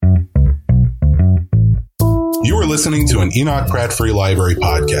are listening to an Enoch Pratt Free Library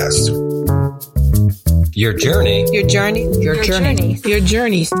podcast. Your journey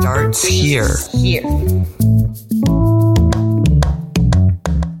starts here.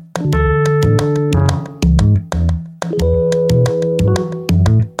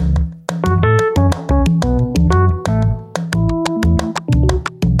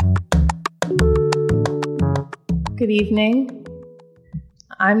 Good evening.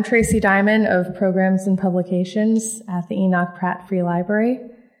 I'm Tracy Diamond of Programs and Publications at the Enoch Pratt Free Library.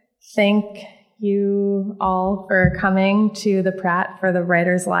 Thank you all for coming to the Pratt for the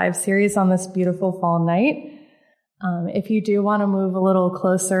Writers Live series on this beautiful fall night. If you do want to move a little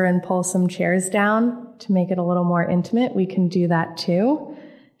closer and pull some chairs down to make it a little more intimate, we can do that too.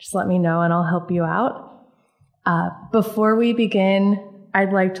 Just let me know and I'll help you out. Before we begin,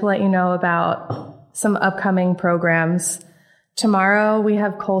 I'd like to let you know about some upcoming programs. Tomorrow we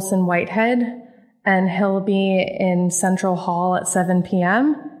have Colson Whitehead, and he'll be in Central Hall at 7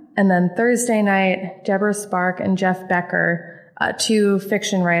 p.m. And then Thursday night, Deborah Spark and Jeff Becker, two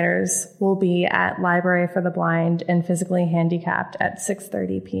fiction writers, will be at Library for the Blind and Physically Handicapped at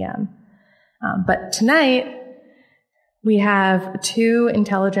 6:30 p.m. But tonight, we have two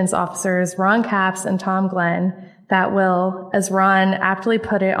intelligence officers, Ron Capps and Tom Glenn, that will, as Ron aptly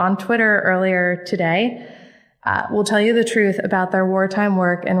put it on Twitter earlier today, will tell you the truth about their wartime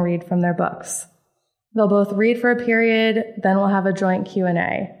work and read from their books. They'll both read for a period, then we'll have a joint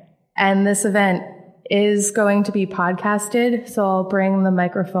Q&A. And this event is going to be podcasted, so I'll bring the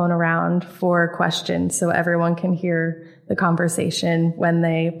microphone around for questions so everyone can hear the conversation when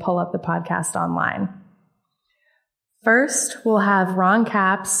they pull up the podcast online. First, we'll have Ron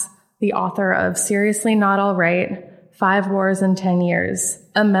Capps, the author of Seriously Not All Right, 5 Wars in 10 Years,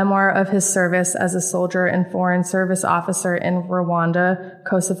 a memoir of his service as a soldier and foreign service officer in Rwanda,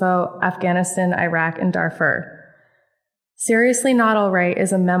 Kosovo, Afghanistan, Iraq, and Darfur. Seriously Not All Right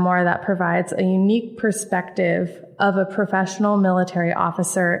is a memoir that provides a unique perspective of a professional military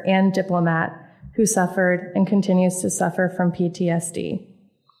officer and diplomat who suffered and continues to suffer from PTSD.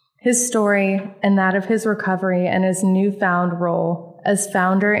 His story and that of his recovery and his newfound role as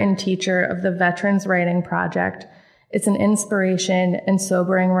founder and teacher of the Veterans Writing Project is an inspiration and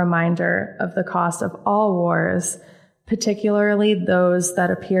sobering reminder of the cost of all wars, particularly those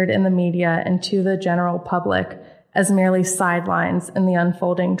that appeared in the media and to the general public as merely sidelines in the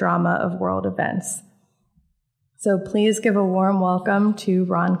unfolding drama of world events. So please give a warm welcome to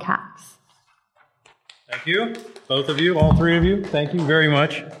Ron Capps. Thank you, both of you, all three of you. Thank you very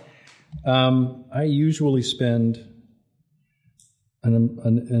much. I usually spend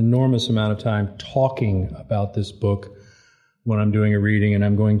an enormous amount of time talking about this book when I'm doing a reading, and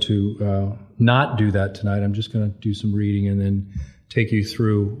I'm going to not do that tonight. I'm just going to do some reading and then take you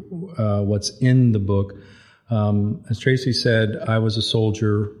through what's in the book. As Tracy said, I was a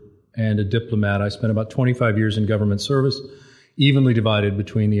soldier and a diplomat. I spent about 25 years in government service, evenly divided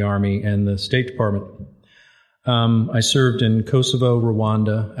between the Army and the State Department. I served in Kosovo,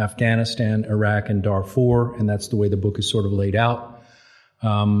 Rwanda, Afghanistan, Iraq, and Darfur, and that's the way the book is sort of laid out.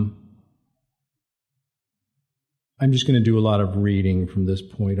 I'm just going to do a lot of reading from this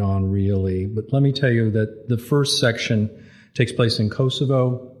point on, really. But let me tell you that the first section takes place in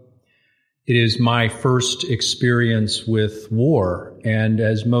Kosovo. It is my first experience with war, and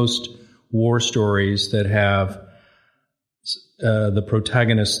as most war stories that have the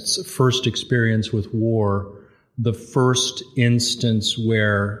protagonist's first experience with war, the first instance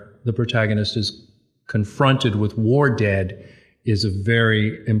where the protagonist is confronted with war dead is a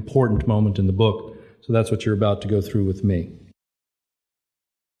very important moment in the book. So that's what you're about to go through with me.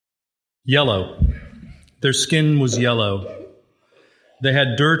 Yellow. Their skin was yellow. They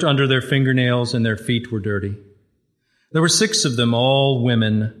had dirt under their fingernails and their feet were dirty. There were 6 of them, all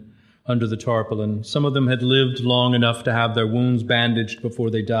women, under the tarpaulin. Some of them had lived long enough to have their wounds bandaged before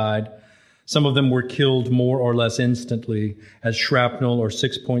they died. Some of them were killed more or less instantly as shrapnel or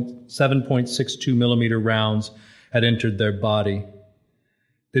 7.62 millimeter rounds had entered their body.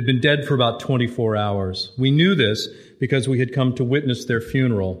 They'd been dead for about 24 hours. We knew this because we had come to witness their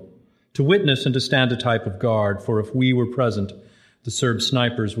funeral, to witness and to stand a type of guard, for if we were present, the Serb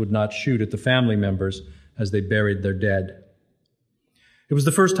snipers would not shoot at the family members as they buried their dead. It was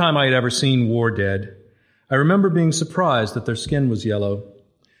the first time I had ever seen war dead. I remember being surprised that their skin was yellow.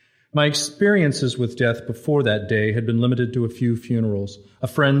 My experiences with death before that day had been limited to a few funerals, a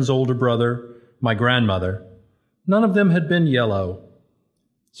friend's older brother, my grandmother. None of them had been yellow,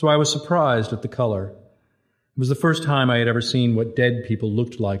 so I was surprised at the color. It was the first time I had ever seen what dead people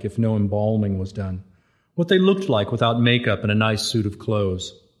looked like if no embalming was done, what they looked like without makeup and a nice suit of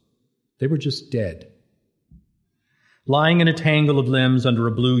clothes. They were just dead. lying in a tangle of limbs under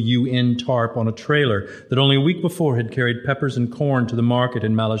a blue UN tarp on a trailer that only a week before had carried peppers and corn to the market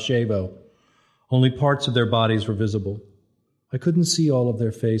in Malyshevo. Only parts of their bodies were visible. I couldn't see all of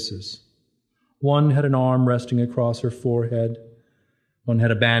their faces. One had an arm resting across her forehead. One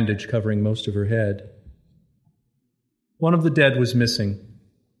had a bandage covering most of her head. One of the dead was missing,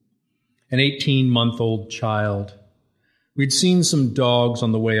 an 18-month-old child. We'd seen some dogs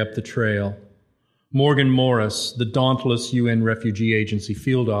on the way up the trail. Morgan Morris, the dauntless UN Refugee Agency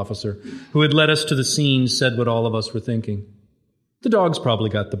field officer who had led us to the scene, said what all of us were thinking. The dogs probably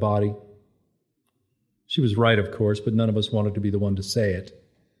got the body. She was right, of course, but none of us wanted to be the one to say it.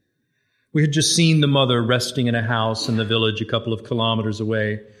 We had just seen the mother resting in a house in the village a couple of kilometers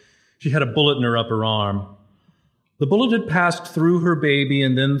away. She had a bullet in her upper arm. The bullet had passed through her baby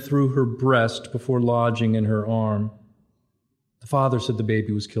and then through her breast before lodging in her arm. The father said the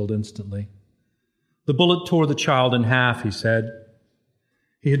baby was killed instantly. The bullet tore the child in half, he said.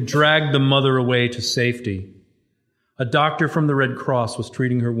 He had dragged the mother away to safety. A doctor from the Red Cross was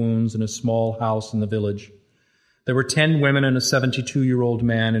treating her wounds in a small house in the village. There were 10 women and a 72-year-old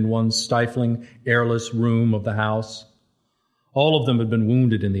man in one stifling, airless room of the house. All of them had been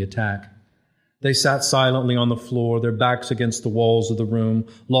wounded in the attack. They sat silently on the floor, their backs against the walls of the room,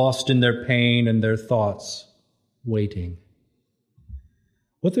 lost in their pain and their thoughts, waiting.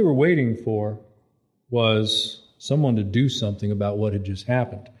 What they were waiting for was someone to do something about what had just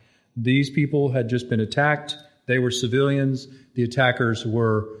happened. These people had just been attacked. They were civilians. The attackers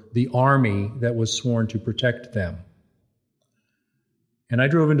were the army that was sworn to protect them. And I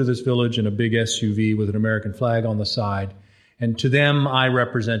drove into this village in a big SUV with an American flag on the side, and to them I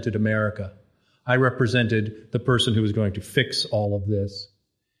represented America. I represented the person who was going to fix all of this.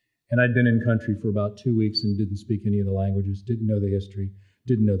 And I'd been in country for about 2 weeks and didn't speak any of the languages, didn't know the history,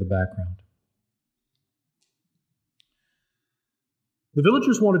 didn't know the background. The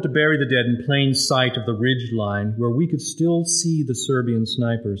villagers wanted to bury the dead in plain sight of the ridge line where we could still see the Serbian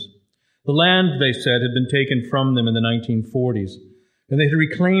snipers. The land, they said, had been taken from them in the 1940s, and they had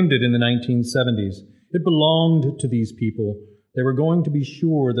reclaimed it in the 1970s. It belonged to these people. They were going to be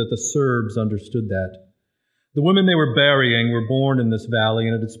sure that the Serbs understood that. The women they were burying were born in this valley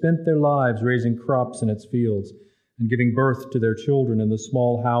and had spent their lives raising crops in its fields and giving birth to their children in the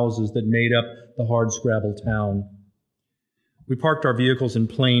small houses that made up the hardscrabble town. We parked our vehicles in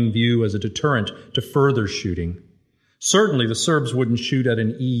plain view as a deterrent to further shooting. Certainly the Serbs wouldn't shoot at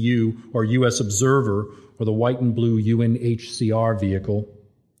an EU or U.S. observer or the white and blue UNHCR vehicle.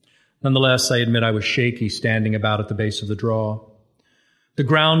 Nonetheless, I admit I was shaky standing about at the base of the draw. The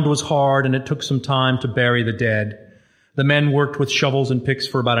ground was hard and it took some time to bury the dead. The men worked with shovels and picks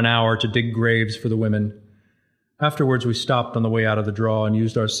for about an hour to dig graves for the women. Afterwards, we stopped on the way out of the draw and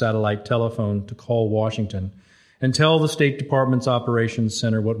used our satellite telephone to call Washington and tell the State Department's Operations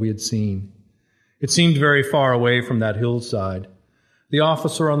Center what we had seen. It seemed very far away from that hillside. The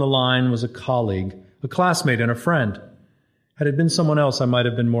officer on the line was a colleague, a classmate, and a friend. Had it been someone else, I might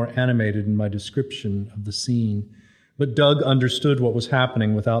have been more animated in my description of the scene. But Doug understood what was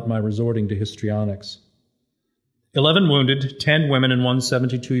happening without my resorting to histrionics. 11 wounded, 10 women and one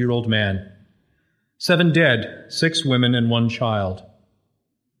 72-year-old man. 7 dead, 6 women and 1 child.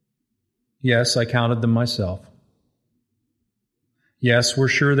 Yes, I counted them myself. Yes, we're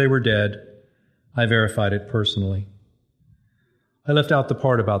sure they were dead. I verified it personally. I left out the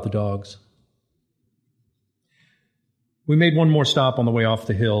part about the dogs. We made one more stop on the way off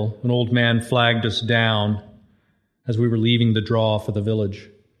the hill. An old man flagged us down as we were leaving the draw for the village,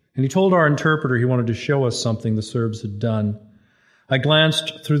 and he told our interpreter he wanted to show us something the Serbs had done. I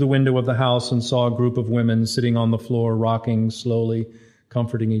glanced through the window of the house and saw a group of women sitting on the floor, rocking slowly,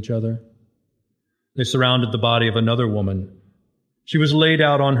 comforting each other. They surrounded the body of another woman. She was laid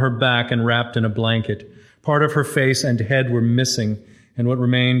out on her back and wrapped in a blanket. Part of her face and head were missing, and what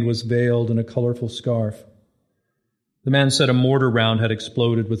remained was veiled in a colorful scarf. The man said a mortar round had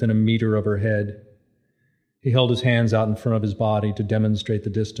exploded within a meter of her head. He held his hands out in front of his body to demonstrate the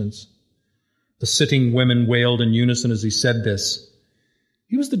distance. The sitting women wailed in unison as he said this.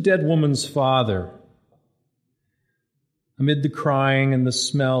 He was the dead woman's father. Amid the crying and the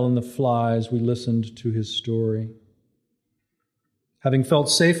smell and the flies, we listened to his story. Having felt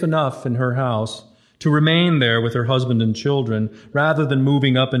safe enough in her house to remain there with her husband and children, rather than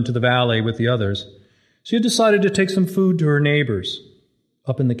moving up into the valley with the others, she had decided to take some food to her neighbors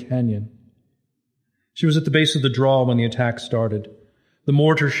up in the canyon. She was at the base of the draw when the attack started. The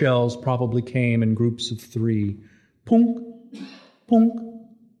mortar shells probably came in groups of 3. Punk, punk,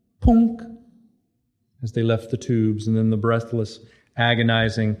 punk, as they left the tubes, and then the breathless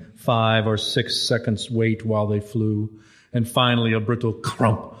agonizing 5 or 6 seconds wait while they flew, and finally a brittle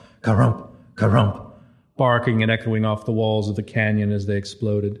crump, carump, carump, barking and echoing off the walls of the canyon as they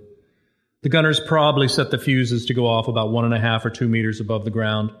exploded. The gunners probably set the fuses to go off about 1.5 or 2 meters above the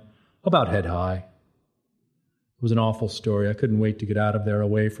ground, about head high. It was an awful story. I couldn't wait to get out of there,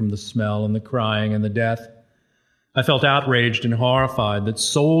 away from the smell and the crying and the death. I felt outraged and horrified that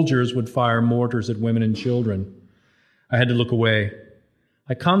soldiers would fire mortars at women and children. I had to look away.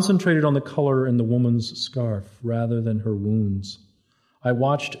 I concentrated on the color in the woman's scarf rather than her wounds. I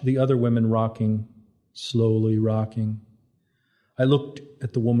watched the other women rocking, slowly rocking. I looked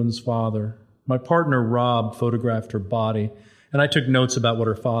at the woman's father. My partner, Rob, photographed her body, and I took notes about what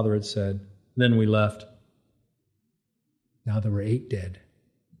her father had said. Then we left. Now there were 8 dead.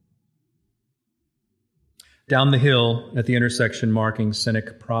 Down the hill at the intersection marking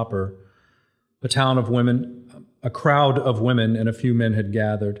Seneca proper, a crowd of women and a few men had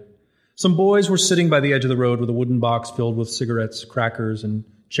gathered. Some boys were sitting by the edge of the road with a wooden box filled with cigarettes, crackers, and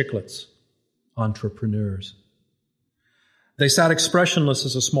chiclets. Entrepreneurs. They sat expressionless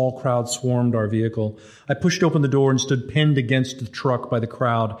as a small crowd swarmed our vehicle. I pushed open the door and stood pinned against the truck by the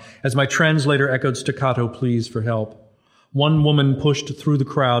crowd as my translator echoed staccato pleas for help. One woman pushed through the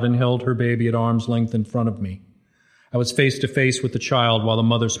crowd and held her baby at arm's length in front of me. I was face to face with the child while the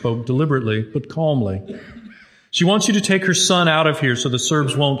mother spoke deliberately but calmly. "She wants you to take her son out of here so the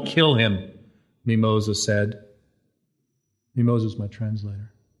Serbs won't kill him," Mimosa said. Mimosa's my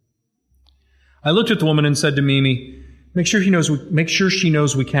translator. I looked at the woman and said to Mimi, Make sure she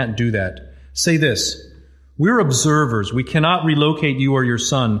knows we can't do that. Say this, we're observers. We cannot relocate you or your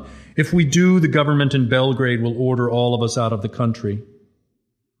son. If we do, the government in Belgrade will order all of us out of the country.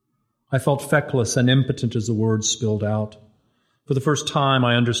 I felt feckless and impotent as the words spilled out. For the first time,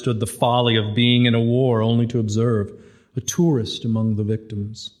 I understood the folly of being in a war only to observe, a tourist among the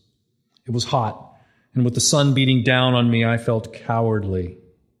victims. It was hot, and with the sun beating down on me, I felt cowardly,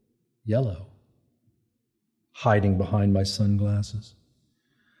 yellow, hiding behind my sunglasses.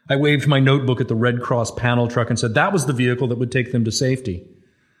 I waved my notebook at the Red Cross panel truck and said that was the vehicle that would take them to safety.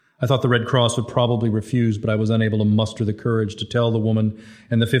 I thought the Red Cross would probably refuse, but I was unable to muster the courage to tell the woman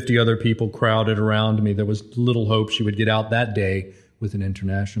and the 50 other people crowded around me there was little hope she would get out that day with an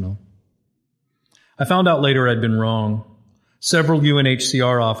international. I found out later I'd been wrong. Several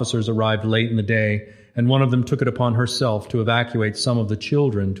UNHCR officers arrived late in the day, and one of them took it upon herself to evacuate some of the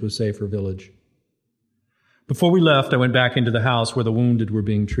children to a safer village. Before we left, I went back into the house where the wounded were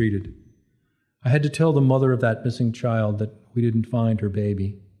being treated. I had to tell the mother of that missing child that we didn't find her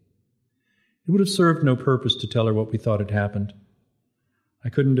baby. It would have served no purpose to tell her what we thought had happened. I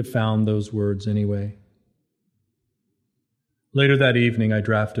couldn't have found those words anyway. Later that evening, I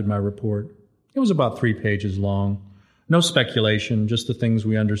drafted my report. It was about 3 pages long. No speculation, just the things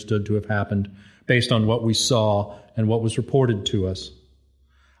we understood to have happened based on what we saw and what was reported to us.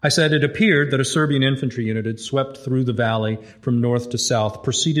 I said it appeared that a Serbian infantry unit had swept through the valley from north to south,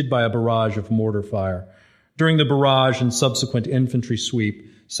 preceded by a barrage of mortar fire. During the barrage and subsequent infantry sweep,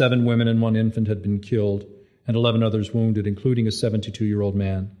 7 women and 1 infant had been killed, and 11 others wounded, including a 72-year-old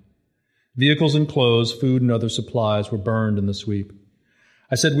man. Vehicles and clothes, food and other supplies were burned in the sweep.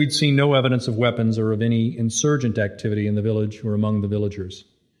 I said we'd seen no evidence of weapons or of any insurgent activity in the village or among the villagers.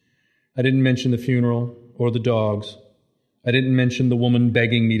 I didn't mention the funeral or the dogs. I didn't mention the woman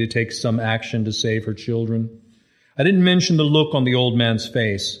begging me to take some action to save her children. I didn't mention the look on the old man's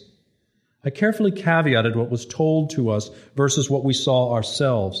face. I carefully caveated what was told to us versus what we saw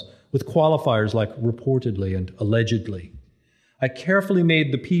ourselves, with qualifiers like reportedly and allegedly. I carefully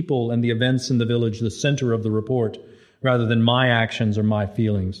made the people and the events in the village the center of the report, rather than my actions or my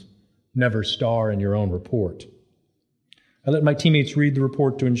feelings. Never star in your own report. I let my teammates read the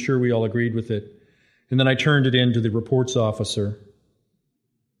report to ensure we all agreed with it, and then I turned it in to the reports officer.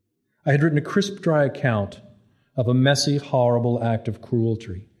 I had written a crisp, dry account of a messy, horrible act of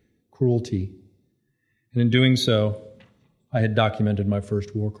cruelty. And in doing so, I had documented my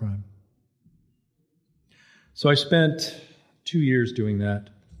first war crime. So I spent 2 years doing that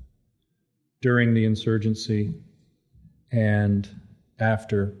during the insurgency and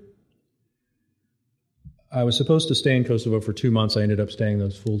after. I was supposed to stay in Kosovo for 2 months. I ended up staying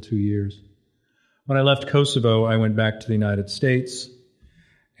those full 2 years. When I left Kosovo, I went back to the United States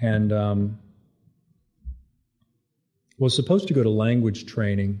and was supposed to go to language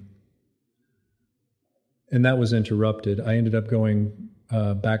training, and that was interrupted. I ended up going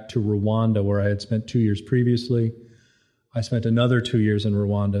back to Rwanda, where I had spent 2 years previously. I spent another 2 years in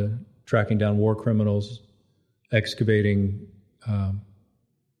Rwanda tracking down war criminals, excavating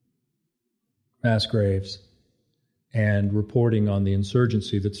mass graves, and reporting on the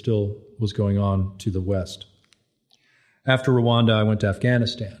insurgency that still was going on to the west. After Rwanda, I went to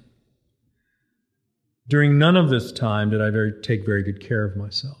Afghanistan. During none of this time did I take very good care of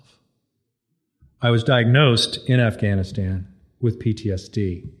myself. I was diagnosed in Afghanistan with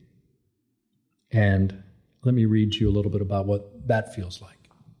PTSD. And let me read to you a little bit about what that feels like.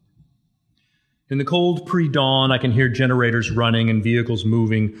 In the cold pre-dawn, I can hear generators running and vehicles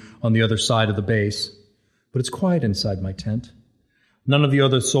moving on the other side of the base. But it's quiet inside my tent. None of the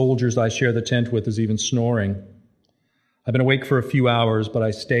other soldiers I share the tent with is even snoring. I've been awake for a few hours, but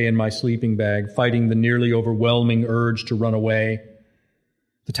I stay in my sleeping bag, fighting the nearly overwhelming urge to run away.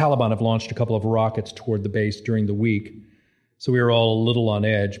 The Taliban have launched a couple of rockets toward the base during the week, so we are all a little on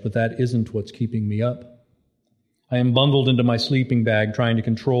edge, but that isn't what's keeping me up. I am bundled into my sleeping bag, trying to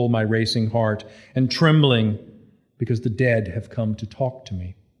control my racing heart, and trembling because the dead have come to talk to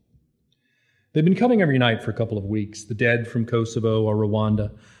me. They've been coming every night for a couple of weeks, the dead from Kosovo or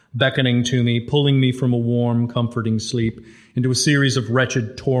Rwanda, beckoning to me, pulling me from a warm, comforting sleep into a series of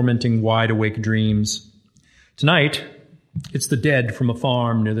wretched, tormenting, wide-awake dreams. Tonight, it's the dead from a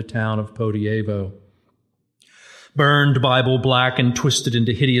farm near the town of Podievo. Burned Bible black and twisted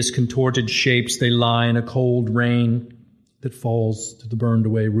into hideous, contorted shapes, they lie in a cold rain that falls to the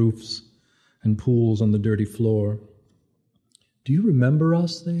burned-away roofs and pools on the dirty floor. Do you remember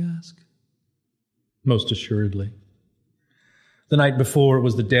us, they ask? Most assuredly. The night before, it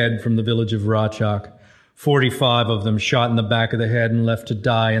was the dead from the village of Rachak, 45 of them shot in the back of the head and left to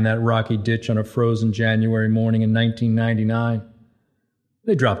die in that rocky ditch on a frozen January morning in 1999.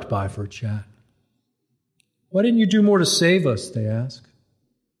 They dropped by for a chat. Why didn't you do more to save us, they ask.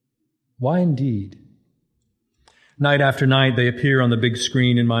 Why indeed? Night after night, they appear on the big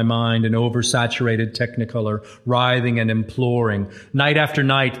screen in my mind in oversaturated technicolor, writhing and imploring. Night after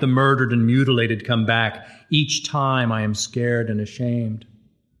night, the murdered and mutilated come back. Each time I am scared and ashamed.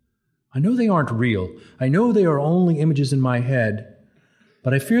 I know they aren't real. I know they are only images in my head,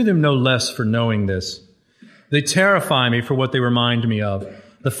 but I fear them no less for knowing this. They terrify me for what they remind me of.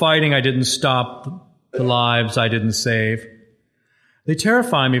 The fighting I didn't stop, the lives I didn't save. They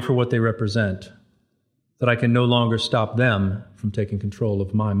terrify me for what they represent, that I can no longer stop them from taking control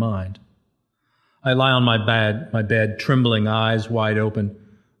of my mind. I lie on my bed, trembling, eyes wide open,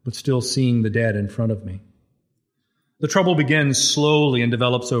 but still seeing the dead in front of me. The trouble begins slowly and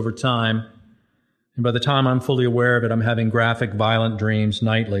develops over time, and by the time I'm fully aware of it, I'm having graphic, violent dreams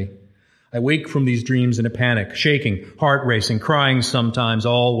nightly. I wake from these dreams in a panic, shaking, heart racing, crying sometimes,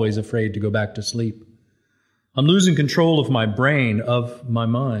 always afraid to go back to sleep. I'm losing control of my brain, of my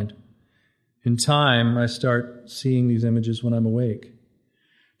mind. In time, I start seeing these images when I'm awake.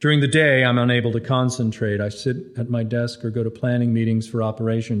 During the day, I'm unable to concentrate. I sit at my desk or go to planning meetings for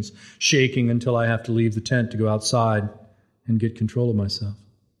operations, shaking until I have to leave the tent to go outside and get control of myself.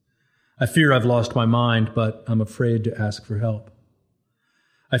 I fear I've lost my mind, but I'm afraid to ask for help.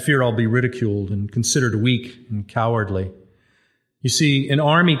 I fear I'll be ridiculed and considered weak and cowardly. You see, in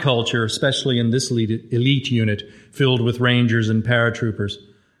Army culture, especially in this elite unit filled with Rangers and paratroopers,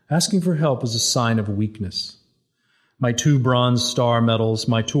 asking for help is a sign of weakness. My 2 Bronze Star medals,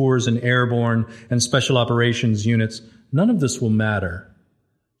 my tours in airborne and special operations units, none of this will matter.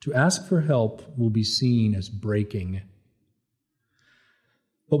 To ask for help will be seen as breaking.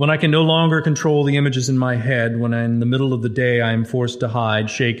 But when I can no longer control the images in my head, when in the middle of the day I am forced to hide,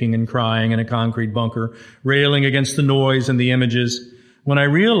 shaking and crying in a concrete bunker, railing against the noise and the images, when I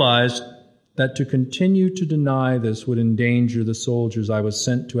realized that to continue to deny this would endanger the soldiers I was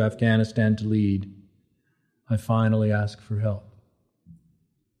sent to Afghanistan to lead, I finally asked for help.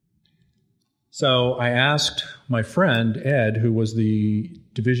 So I asked my friend, Ed, who was the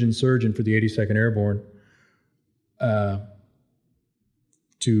division surgeon for the 82nd Airborne, I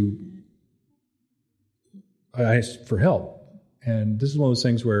asked for help. And this is one of those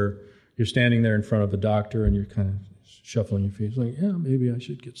things where you're standing there in front of a doctor and you're kind of shuffling your feet. It's like, yeah, maybe I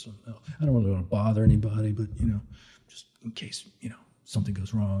should get some help. I don't really want to bother anybody, but, just in case, something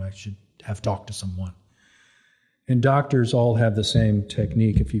goes wrong, I should have talked to someone. And doctors all have the same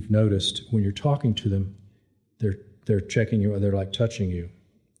technique. If you've noticed, when you're talking to them, they're checking you, or they're like touching you.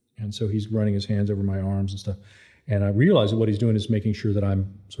 And so he's running his hands over my arms and stuff. And I realize that what he's doing is making sure that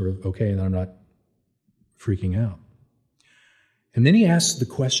I'm sort of okay and that I'm not freaking out. And then he asks the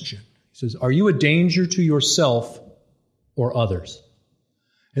question. He says, are you a danger to yourself or others?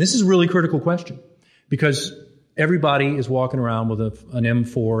 And this is a really critical question because everybody is walking around with an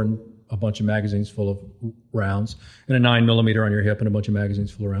M4 and a bunch of magazines full of rounds and a 9mm on your hip and a bunch of magazines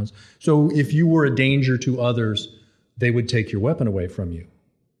full of rounds. So if you were a danger to others, they would take your weapon away from you,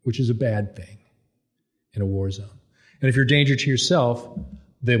 which is a bad thing in a war zone. And if you're a danger to yourself,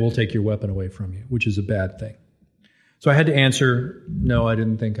 they will take your weapon away from you, which is a bad thing. So I had to answer, no, I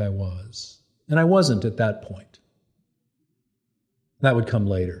didn't think I was. And I wasn't at that point. That would come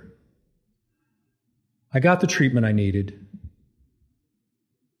later. I got the treatment I needed,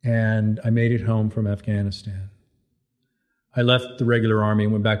 and I made it home from Afghanistan. I left the regular army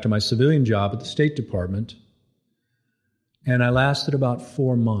and went back to my civilian job at the State Department, and I lasted about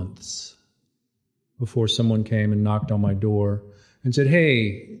 4 months before someone came and knocked on my door and said,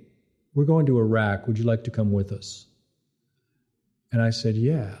 hey, we're going to Iraq. Would you like to come with us? And I said,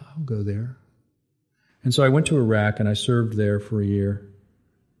 yeah, I'll go there. And so I went to Iraq, and I served there for a year,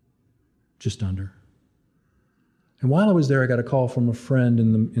 just under. And while I was there, I got a call from a friend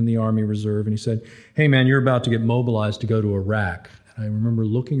in the Army Reserve, and he said, hey, man, you're about to get mobilized to go to Iraq. And I remember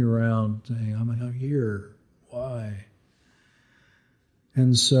looking around saying, I'm here. Why?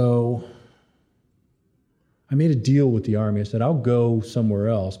 And so I made a deal with the Army. I said, I'll go somewhere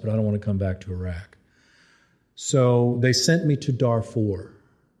else, but I don't want to come back to Iraq. So they sent me to Darfur.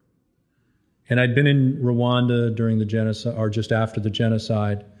 And I'd been in Rwanda during the genocide, or just after the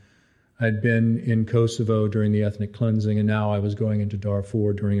genocide. I'd been in Kosovo during the ethnic cleansing, and now I was going into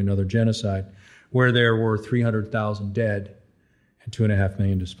Darfur during another genocide, where there were 300,000 dead and 2.5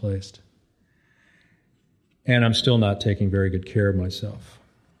 million displaced. And I'm still not taking very good care of myself.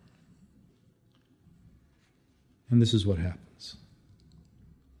 And this is what happens.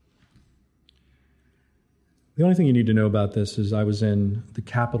 The only thing you need to know about this is I was in the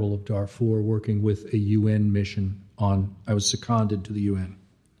capital of Darfur working with a UN mission I was seconded to the UN.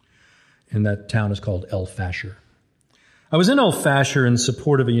 And that town is called El Fasher. I was in El Fasher in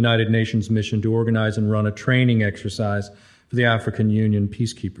support of a United Nations mission to organize and run a training exercise for the African Union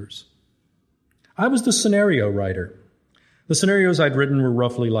peacekeepers. I was the scenario writer. The scenarios I'd written were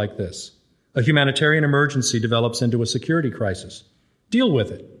roughly like this. A humanitarian emergency develops into a security crisis. Deal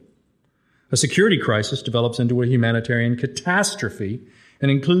with it. A security crisis develops into a humanitarian catastrophe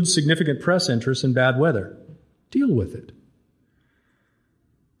and includes significant press interest and bad weather. Deal with it.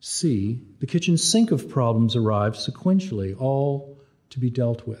 C, the kitchen sink of problems arrived sequentially, all to be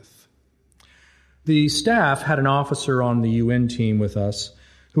dealt with. The staff had an officer on the UN team with us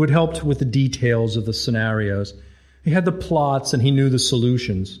who had helped with the details of the scenarios. He had the plots and he knew the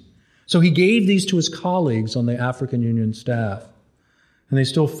solutions. So he gave these to his colleagues on the African Union staff, and they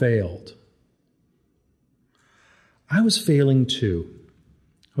still failed. I was failing too.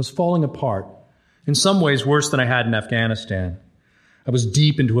 I was falling apart, in some ways worse than I had in Afghanistan. I was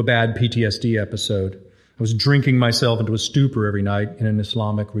deep into a bad PTSD episode. I was drinking myself into a stupor every night in an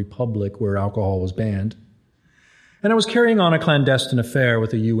Islamic republic where alcohol was banned. And I was carrying on a clandestine affair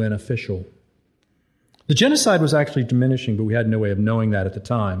with a UN official. The genocide was actually diminishing, but we had no way of knowing that at the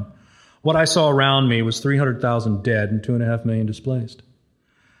time. What I saw around me was 300,000 dead and 2.5 million displaced.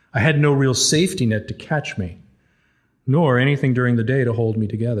 I had no real safety net to catch me, nor anything during the day to hold me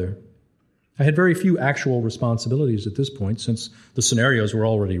together. I had very few actual responsibilities at this point, since the scenarios were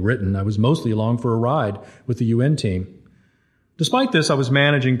already written. I was mostly along for a ride with the UN team. Despite this, I was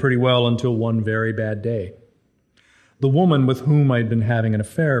managing pretty well until one very bad day. The woman with whom I'd been having an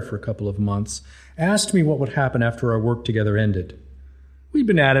affair for a couple of months asked me what would happen after our work together ended. We'd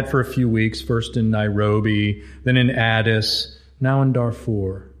been at it for a few weeks, first in Nairobi, then in Addis, now in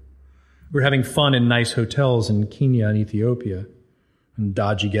Darfur. We were having fun in nice hotels in Kenya and Ethiopia, and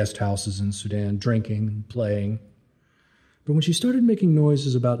dodgy guest houses in Sudan, drinking and playing. But when she started making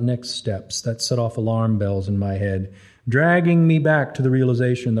noises about next steps, that set off alarm bells in my head, dragging me back to the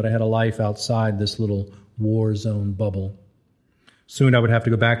realization that I had a life outside this little war zone bubble. Soon I would have to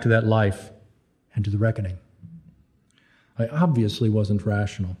go back to that life and to the reckoning. I obviously wasn't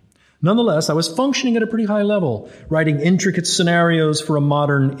rational. Nonetheless, I was functioning at a pretty high level, writing intricate scenarios for a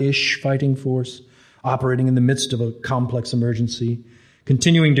modern-ish fighting force, operating in the midst of a complex emergency,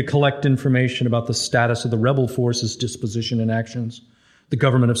 continuing to collect information about the status of the rebel forces' disposition and actions, the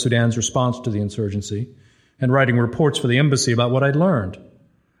government of Sudan's response to the insurgency, and writing reports for the embassy about what I'd learned.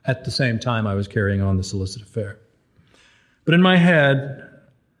 At the same time, I was carrying on this illicit affair. But in my head,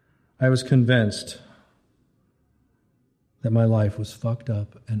 I was convinced that my life was fucked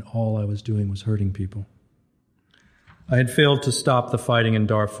up and all I was doing was hurting people. I had failed to stop the fighting in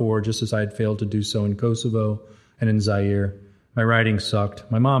Darfur just as I had failed to do so in Kosovo and in Zaire. My writing sucked.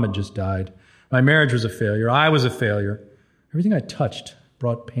 My mom had just died. My marriage was a failure. I was a failure. Everything I touched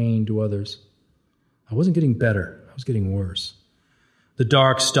brought pain to others. I wasn't getting better. I was getting worse. The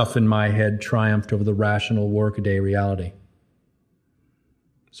dark stuff in my head triumphed over the rational workaday reality.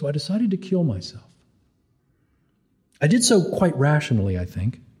 So I decided to kill myself. I did so quite rationally, I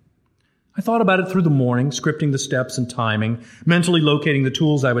think. I thought about it through the morning, scripting the steps and timing, mentally locating the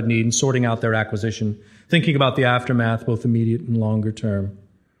tools I would need and sorting out their acquisition, thinking about the aftermath, both immediate and longer term.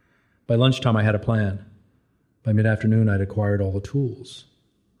 By lunchtime, I had a plan. By mid-afternoon, I'd acquired all the tools.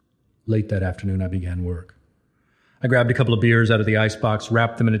 Late that afternoon, I began work. I grabbed a couple of beers out of the icebox,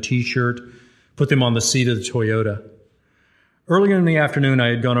 wrapped them in a T-shirt, put them on the seat of the Toyota. Earlier in the afternoon, I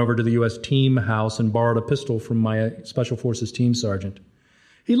had gone over to the U.S. team house and borrowed a pistol from my Special Forces team sergeant.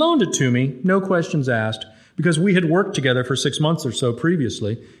 He loaned it to me, no questions asked, because we had worked together for 6 months or so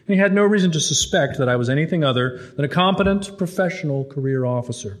previously, and he had no reason to suspect that I was anything other than a competent, professional career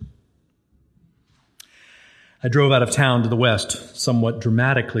officer. I drove out of town to the west, somewhat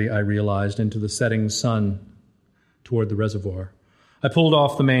dramatically, I realized, into the setting sun toward the reservoir. I pulled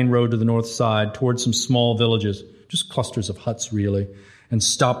off the main road to the north side, toward some small villages, just clusters of huts, really, and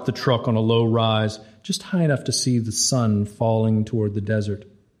stopped the truck on a low rise, just high enough to see the sun falling toward the desert.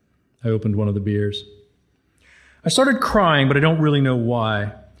 I opened one of the beers. I started crying, but I don't really know why.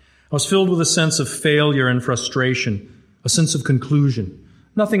 I was filled with a sense of failure and frustration, a sense of conclusion.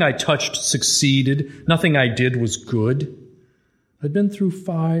 Nothing I touched succeeded. Nothing I did was good. I'd been through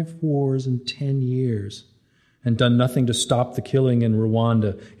 5 wars in 10 years and done nothing to stop the killing in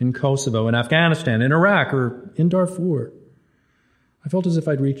Rwanda, in Kosovo, in Afghanistan, in Iraq, or in Darfur. I felt as if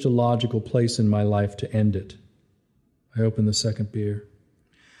I'd reached a logical place in my life to end it. I opened the second beer.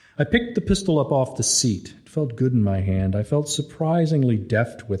 I picked the pistol up off the seat. It felt good in my hand. I felt surprisingly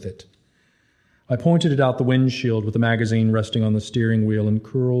deft with it. I pointed it out the windshield with the magazine resting on the steering wheel and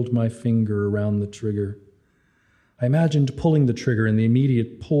curled my finger around the trigger. I imagined pulling the trigger and the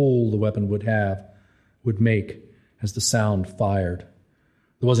immediate pull the weapon would make as the sound fired.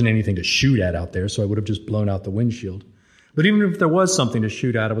 There wasn't anything to shoot at out there, so I would have just blown out the windshield. But even if there was something to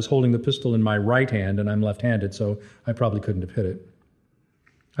shoot at, I was holding the pistol in my right hand, and I'm left-handed, so I probably couldn't have hit it.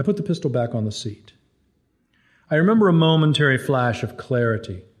 I put the pistol back on the seat. I remember a momentary flash of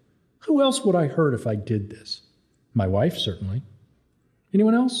clarity. Who else would I hurt if I did this? My wife, certainly.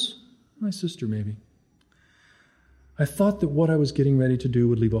 Anyone else? My sister, maybe. I thought that what I was getting ready to do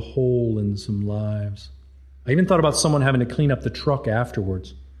would leave a hole in some lives. I even thought about someone having to clean up the truck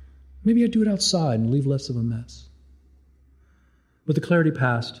afterwards. Maybe I'd do it outside and leave less of a mess. But the clarity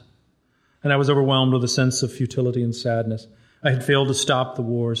passed, and I was overwhelmed with a sense of futility and sadness. I had failed to stop the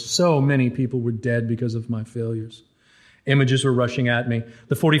wars. So many people were dead because of my failures. Images were rushing at me.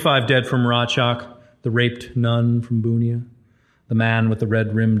 The 45 dead from Rachak, the raped nun from Bunia, the man with the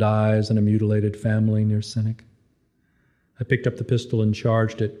red-rimmed eyes and a mutilated family near Senek. I picked up the pistol and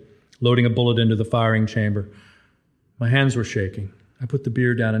charged it, loading a bullet into the firing chamber. My hands were shaking. I put the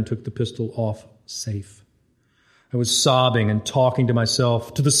beer down and took the pistol off safe. I was sobbing and talking to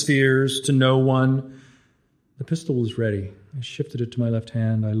myself, to the spheres, to no one. The pistol was ready. I shifted it to my left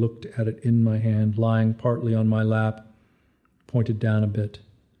hand. I looked at it in my hand, lying partly on my lap, pointed down a bit.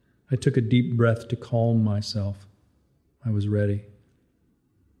 I took a deep breath to calm myself. I was ready.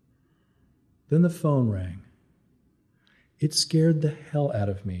 Then the phone rang. It scared the hell out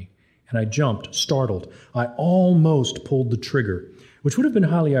of me, and I jumped, startled. I almost pulled the trigger, which would have been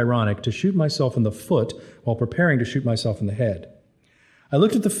highly ironic, to shoot myself in the foot while preparing to shoot myself in the head. I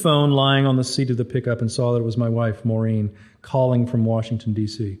looked at the phone lying on the seat of the pickup and saw that it was my wife, Maureen, calling from Washington,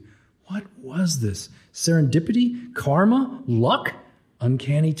 D.C. What was this? Serendipity? Karma? Luck?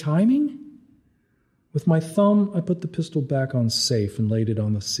 Uncanny timing? With my thumb, I put the pistol back on safe and laid it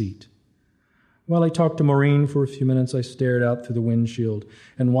on the seat. While I talked to Maureen for a few minutes, I stared out through the windshield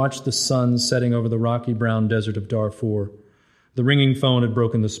and watched the sun setting over the rocky brown desert of Darfur. The ringing phone had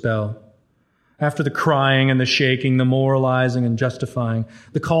broken the spell. After the crying and the shaking, the moralizing and justifying,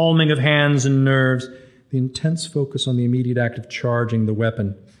 the calming of hands and nerves, the intense focus on the immediate act of charging the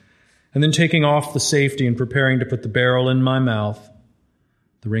weapon, and then taking off the safety and preparing to put the barrel in my mouth,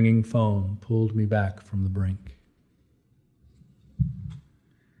 the ringing phone pulled me back from the brink.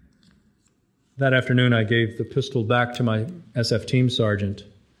 That afternoon, I gave the pistol back to my SF team sergeant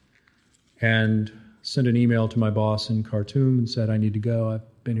and sent an email to my boss in Khartoum and said, I need to go.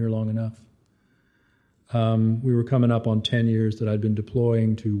 I've been here long enough. We were coming up on 10 years that I'd been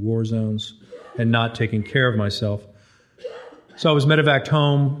deploying to war zones and not taking care of myself. So I was medevaced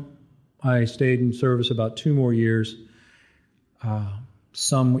home. I stayed in service about 2 more years,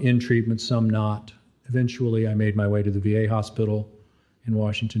 some in treatment, some not. Eventually, I made my way to the VA hospital in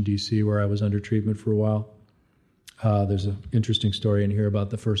Washington, D.C., where I was under treatment for a while. There's an interesting story in here about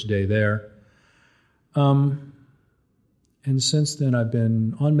the first day there. And since then, I've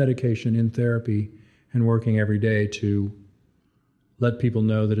been on medication, in therapy, and working every day to let people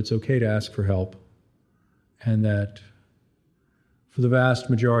know that it's okay to ask for help and that for the vast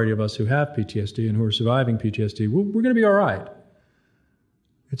majority of us who have PTSD and who are surviving PTSD, we're going to be all right.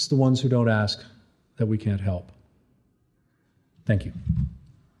 It's the ones who don't ask that we can't help. Thank you.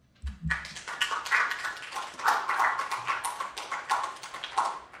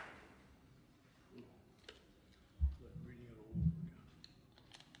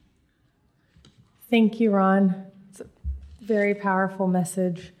 Thank you, Ron. It's a very powerful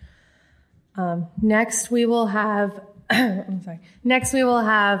message. Next, we will have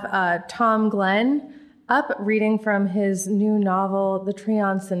Tom Glenn up reading from his new novel, The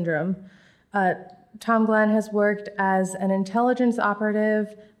Trion Syndrome. Tom Glenn has worked as an intelligence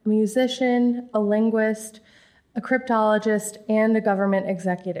operative, a musician, a linguist, a cryptologist, and a government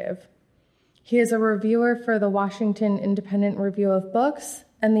executive. He is a reviewer for the Washington Independent Review of Books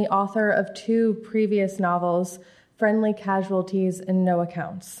and the author of 2 previous novels, Friendly Casualties and No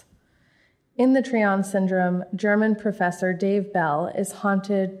Accounts. In The Trion Syndrome, German professor Dave Bell is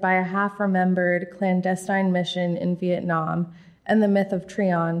haunted by a half-remembered clandestine mission in Vietnam and the myth of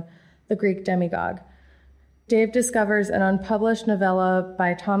Trion, the Greek demigod. Dave discovers an unpublished novella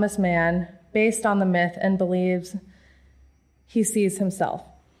by Thomas Mann based on the myth and believes he sees himself.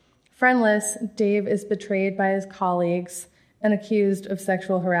 Friendless, Dave is betrayed by his colleagues and accused of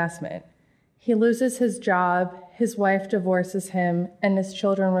sexual harassment. He loses his job, his wife divorces him, and his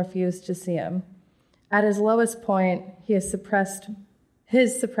children refuse to see him. At his lowest point, his suppressed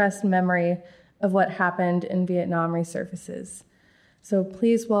memory of what happened in Vietnam resurfaces. So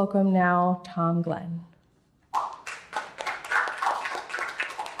please welcome now Tom Glenn.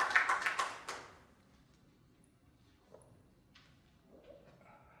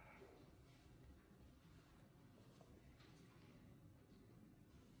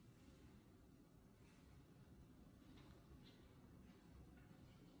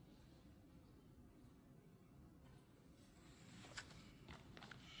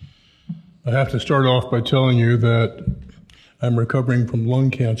 I have to start off by telling you that I'm recovering from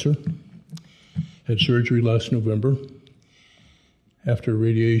lung cancer. Had surgery last November after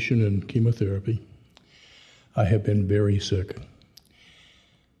radiation and chemotherapy. I have been very sick.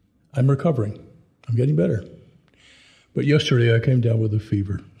 I'm recovering. I'm getting better. But yesterday I came down with a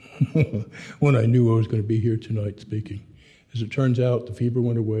fever when I knew I was going to be here tonight speaking. As it turns out, the fever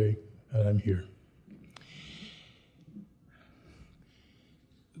went away and I'm here.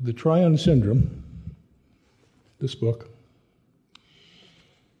 The Trion Syndrome, this book,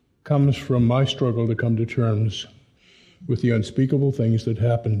 comes from my struggle to come to terms with the unspeakable things that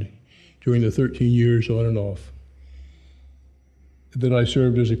happened during the 13 years on and off that I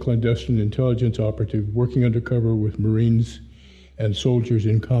served as a clandestine intelligence operative working undercover with Marines and soldiers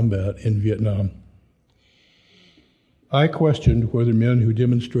in combat in Vietnam. I questioned whether men who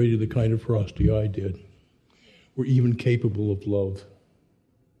demonstrated the kind of ferocity I did were even capable of love.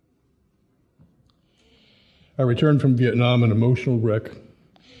 I returned from Vietnam an emotional wreck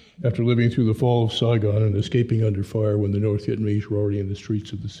after living through the fall of Saigon and escaping under fire when the North Vietnamese were already in the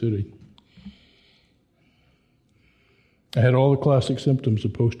streets of the city. I had all the classic symptoms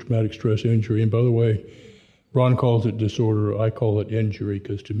of post-traumatic stress injury, and by the way, Ron calls it disorder, I call it injury,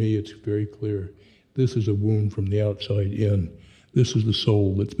 because to me it's very clear. This is a wound from the outside in. This is the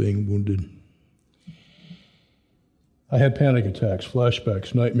soul that's being wounded. I had panic attacks,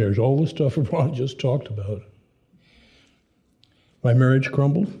 flashbacks, nightmares, all the stuff Ron just talked about. My marriage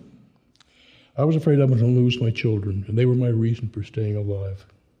crumbled. I was afraid I was going to lose my children, and they were my reason for staying alive.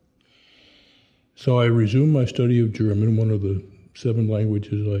 So I resumed my study of German, one of the 7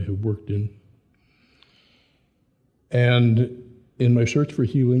 languages I have worked in. And in my search for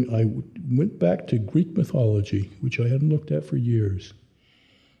healing, I went back to Greek mythology, which I hadn't looked at for years.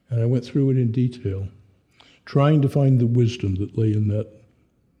 And I went through it in detail, trying to find the wisdom that lay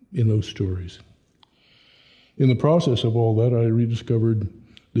in those stories. In the process of all that, I rediscovered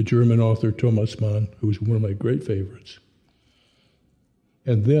the German author Thomas Mann, who was one of my great favorites.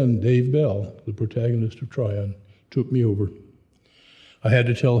 And then Dave Bell, the protagonist of Trion, took me over. I had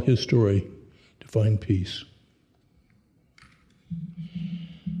to tell his story to find peace.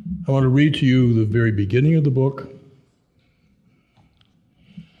 I want to read to you the very beginning of the book,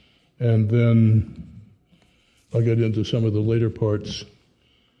 and then I'll get into some of the later parts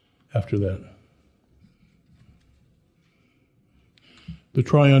after that. The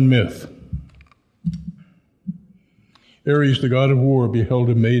Trion myth. Ares, the god of war, beheld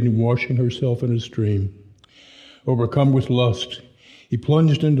a maiden washing herself in a stream. Overcome with lust, he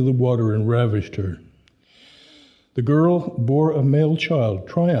plunged into the water and ravished her. The girl bore a male child,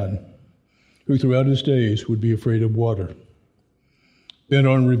 Trion, who throughout his days would be afraid of water. Bent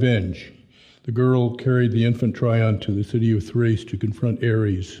on revenge, The girl carried the infant Tryon to the city of Thrace to confront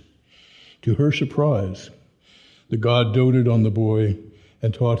Ares. To her surprise, the god doted on the boy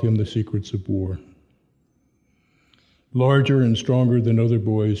and taught him the secrets of war. Larger and stronger than other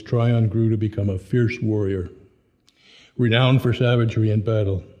boys, Tryon grew to become a fierce warrior, renowned for savagery in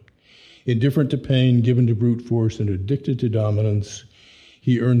battle. Indifferent to pain, given to brute force, and addicted to dominance,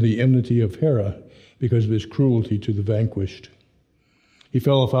 he earned the enmity of Hera because of his cruelty to the vanquished. He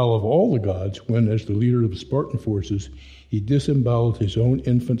fell afoul of all the gods when, as the leader of the Spartan forces, he disemboweled his own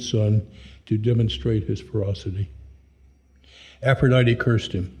infant son to demonstrate his ferocity. Aphrodite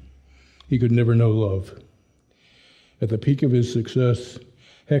cursed him. He could never know love. At the peak of his success,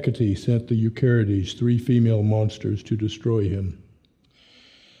 Hecate sent the Eucherides, 3 female monsters, to destroy him.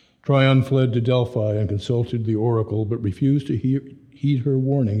 Tryon fled to Delphi and consulted the oracle, but refused to heed her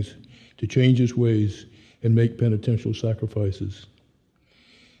warnings to change his ways and make penitential sacrifices.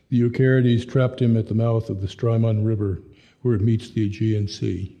 The Eucherides trapped him at the mouth of the Strymon River, where it meets the Aegean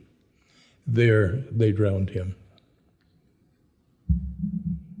Sea. There they drowned him.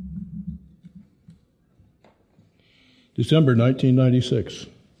 December 1996.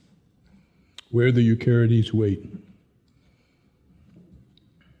 Where the Eucherides wait.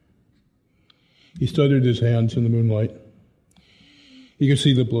 He studied his hands in the moonlight. He could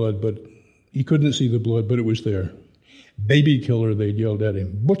see the blood, but he couldn't see the blood, but it was there. Baby killer, they'd yelled at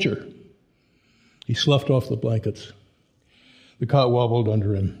him. Butcher. He sloughed off the blankets. The cot wobbled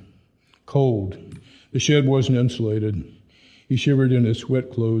under him. Cold. The shed wasn't insulated. He shivered in his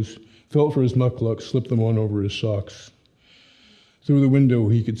sweat clothes, felt for his mucklucks, slipped them on over his socks. Through the window,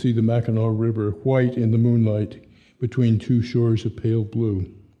 he could see the Mackinac River, white in the moonlight, between 2 shores of pale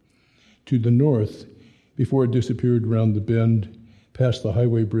blue. To the north, before it disappeared round the bend, past the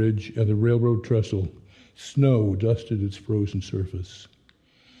highway bridge and the railroad trestle, snow dusted its frozen surface.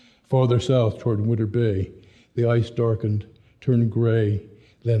 Farther south, toward Winter Bay, the ice darkened, turned gray,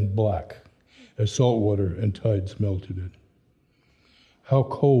 then black, as salt water and tides melted it. How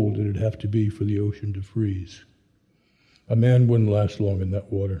cold did it have to be for the ocean to freeze? A man wouldn't last long in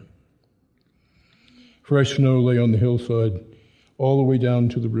that water. Fresh snow lay on the hillside, all the way down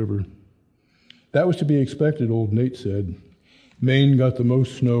to the river. That was to be expected, old Nate said. Maine got the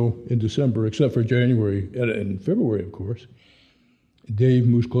most snow in December, except for January and February, of course. Dave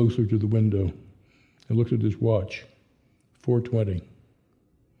moved closer to the window and looked at his watch. 4:20.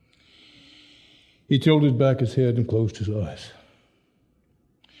 He tilted back his head and closed his eyes.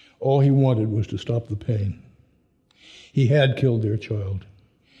 All he wanted was to stop the pain. He had killed their child.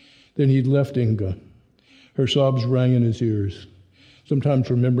 Then he'd left Inga. Her sobs rang in his ears. Sometimes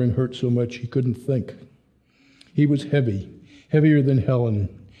remembering hurt so much he couldn't think. He was heavy, heavier than Helen.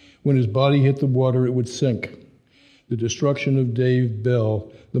 When his body hit the water, it would sink. The destruction of Dave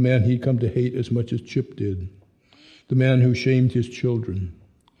Bell, the man he'd come to hate as much as Chip did. The man who shamed his children.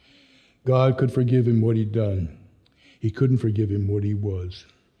 God could forgive him what he'd done. He couldn't forgive him what he was.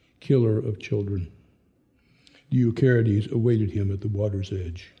 Killer of children. The Eucherides awaited him at the water's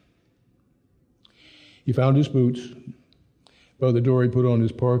edge. He found his boots. By the door, he put on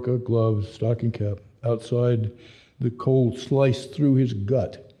his parka, gloves, stocking cap. Outside, the cold sliced through his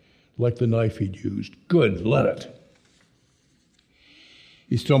gut like the knife he'd used. Good, let it.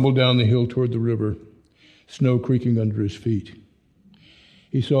 He stumbled down the hill toward the river, snow creaking under his feet.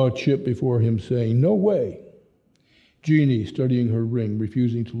 He saw Chip before him saying, "No way." Jeannie studying her ring,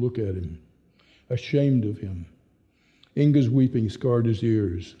 refusing to look at him, ashamed of him. Inga's weeping scarred his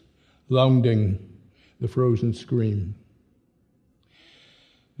ears. Laungding, the frozen scream.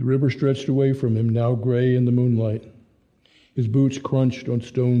 The river stretched away from him, now gray in the moonlight. His boots crunched on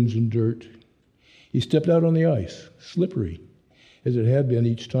stones and dirt. He stepped out on the ice, slippery, as it had been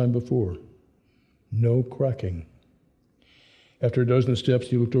each time before. No cracking. After a dozen steps,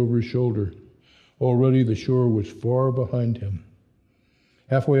 he looked over his shoulder. Already the shore was far behind him.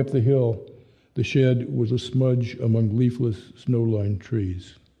 Halfway up the hill, the shed was a smudge among leafless, snow-lined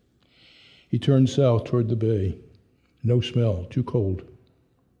trees. He turned south toward the bay. No smell, too cold.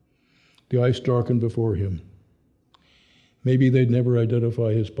 The ice darkened before him. Maybe they'd never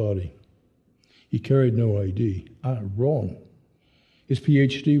identify his body. He carried no ID. Wrong. His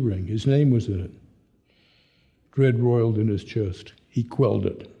PhD ring, his name was in it. Dread roiled in his chest. He quelled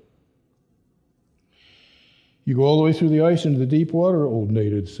it. "You go all the way through the ice into the deep water," old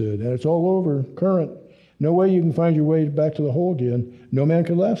Nate had said, "and it's all over, current. No way you can find your way back to the hole again. No man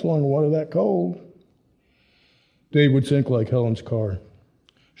could last long in water that cold." Dave would sink like Helen's car,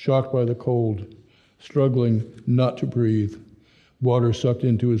 shocked by the cold, struggling not to breathe. Water sucked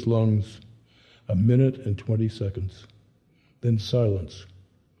into his lungs. 1 minute and 20 seconds. Then silence.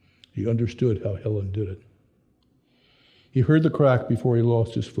 He understood how Helen did it. He heard the crack before he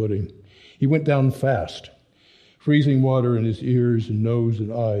lost his footing. He went down fast, freezing water in his ears and nose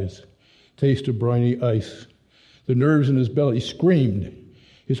and eyes, taste of briny ice. The nerves in his belly screamed.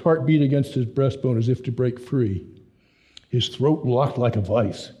 His heart beat against his breastbone as if to break free. His throat locked like a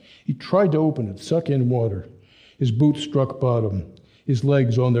vice. He tried to open it, suck in water. His boots struck bottom. His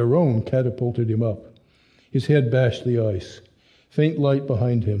legs on their own catapulted him up. His head bashed the ice. Faint light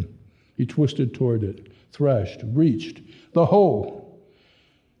behind him. He twisted toward it, thrashed, reached. The hole!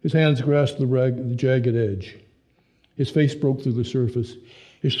 His hands grasped the jagged edge. His face broke through the surface.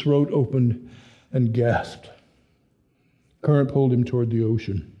 His throat opened and gasped. Current pulled him toward the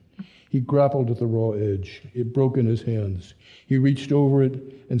ocean. He grappled at the raw edge. It broke in his hands. He reached over it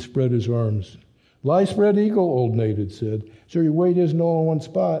and spread his arms. "Lie spread eagle," old Nate had said, "so your weight isn't all in one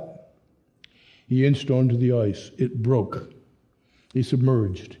spot." He inched onto the ice. It broke. He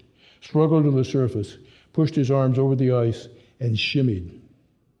submerged, struggled to the surface, pushed his arms over the ice, and shimmied.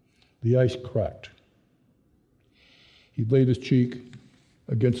 The ice cracked. He laid his cheek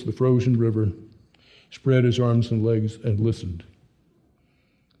against the frozen river, spread his arms and legs, and listened.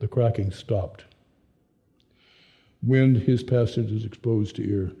 The cracking stopped. Wind hissed past his exposed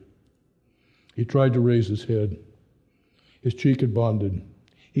ear. He tried to raise his head. His cheek had bonded.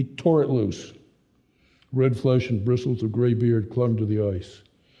 He tore it loose. Red flesh and bristles of gray beard clung to the ice.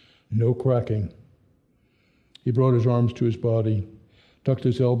 No cracking. He brought his arms to his body, tucked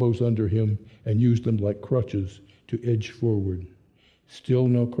his elbows under him, and used them like crutches to edge forward. Still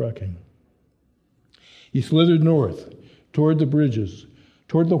no cracking. He slithered north, toward the bridges,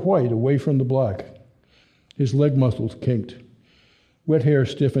 toward the white, away from the black. His leg muscles kinked. Wet hair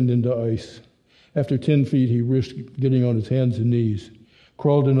stiffened into ice. After 10 feet, he risked getting on his hands and knees,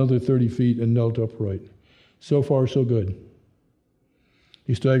 crawled another 30 feet, and knelt upright. So far, so good.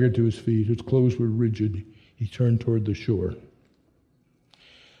 He staggered to his feet. His clothes were rigid. He turned toward the shore.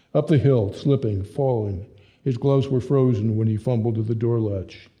 Up the hill, slipping, falling. His gloves were frozen when he fumbled at the door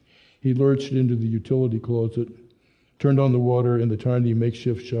latch. He lurched into the utility closet, turned on the water in the tiny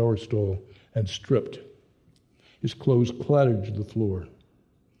makeshift shower stall, and stripped. His clothes clattered to the floor.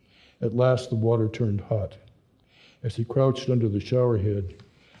 At last, the water turned hot. As he crouched under the shower head,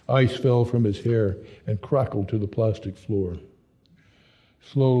 ice fell from his hair and crackled to the plastic floor.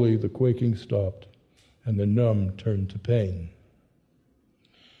 Slowly, the quaking stopped, and the numb turned to pain.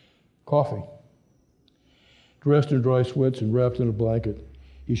 Coffee. Dressed in dry sweats and wrapped in a blanket,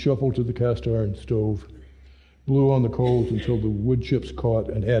 he shuffled to the cast iron stove, blew on the coals until the wood chips caught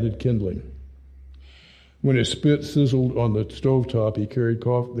and added kindling. When his spit sizzled on the stovetop, he carried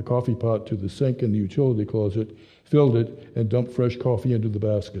the coffee pot to the sink in the utility closet, filled it, and dumped fresh coffee into the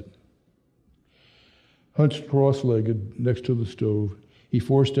basket. Hunched cross-legged next to the stove, he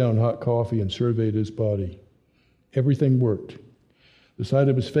forced down hot coffee and surveyed his body. Everything worked. The side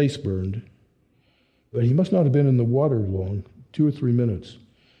of his face burned, but he must not have been in the water long, 2 or 3 minutes.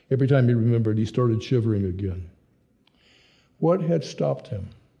 Every time he remembered, he started shivering again. What had stopped him?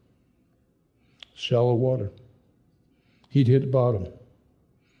 Shallow water. He'd hit bottom.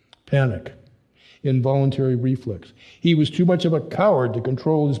 Panic. Involuntary reflex. He was too much of a coward to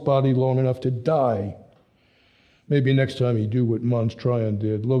control his body long enough to die. Maybe next time he'd do what Mons Tryon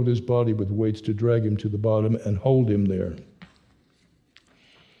did, load his body with weights to drag him to the bottom and hold him there.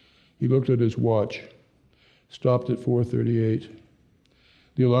 He looked at his watch, stopped at 4:38.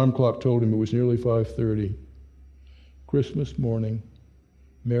 The alarm clock told him it was nearly 5:30. Christmas morning.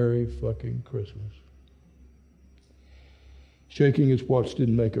 Merry fucking Christmas. Shaking his watch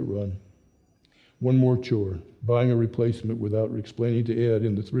didn't make it run. One more chore, buying a replacement without explaining to Ed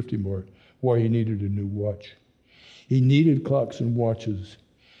in the Thrifty Mart why he needed a new watch. He needed clocks and watches,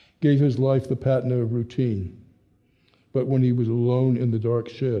 gave his life the patina of routine. But when he was alone in the dark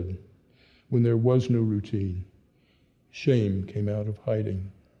shed, when there was no routine, shame came out of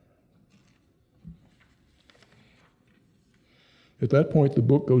hiding. At that point, the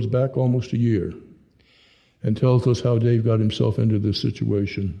book goes back almost a year and tells us how Dave got himself into this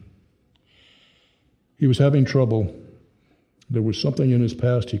situation. He was having trouble. There was something in his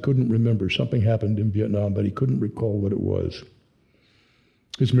past he couldn't remember. Something happened in Vietnam, but he couldn't recall what it was.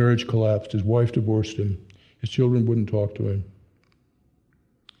 His marriage collapsed. His wife divorced him. His children wouldn't talk to him.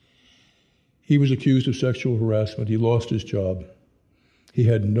 He was accused of sexual harassment. He lost his job. He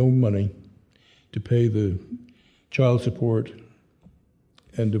had no money to pay the child support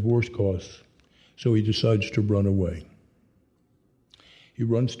and divorce costs, so he decides to run away. He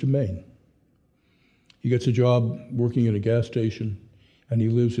runs to Maine. He gets a job working in a gas station, and he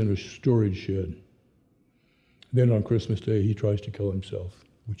lives in a storage shed. Then on Christmas Day, he tries to kill himself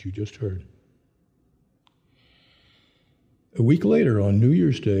which you just heard. A week later, on New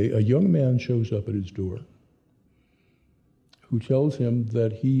Year's Day, a young man shows up at his door who tells him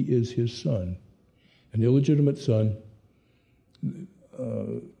that he is his son, an illegitimate son,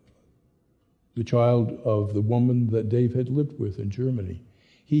 the child of the woman that Dave had lived with in Germany.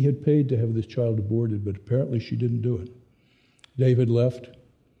 He had paid to have this child aborted, but apparently she didn't do it. Dave had left,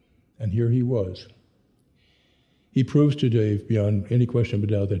 and here he was. He proves to Dave, beyond any question of a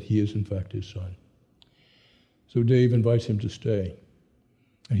doubt, that he is in fact his son. So Dave invites him to stay,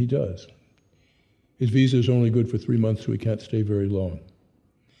 and he does. His visa is only good for 3 months, so he can't stay very long.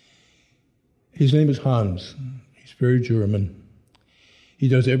 His name is Hans. He's very German. He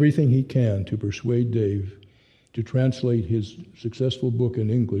does everything he can to persuade Dave to translate his successful book in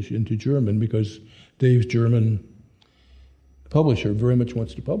English into German, because Dave's German publisher very much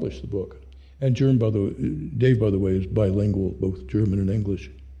wants to publish the book. And Dave, by the way, is bilingual, both German and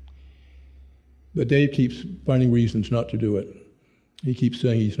English. But Dave keeps finding reasons not to do it. He keeps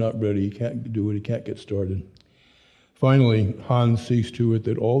saying he's not ready, he can't do it, he can't get started. Finally, Hans sees to it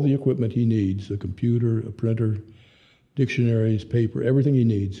that all the equipment he needs, a computer, a printer, dictionaries, paper, everything he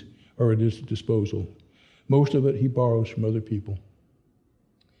needs are at his disposal. Most of it he borrows from other people.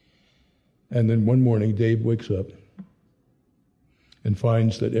 And then one morning, Dave wakes up and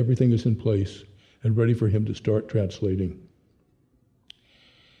finds that everything is in place and ready for him to start translating.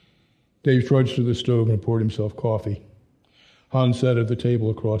 Dave trudged to the stove and poured himself coffee. Hans sat at the table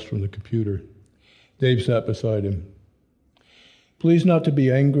across from the computer. Dave sat beside him. "Please not to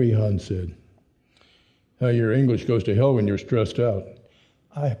be angry," Hans said. "Your English goes to hell when you're stressed out."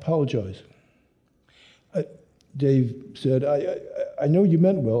 "I apologize." Dave said, I know you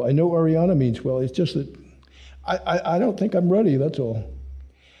meant well. I know Ariana means well. It's just that I don't think I'm ready, that's all.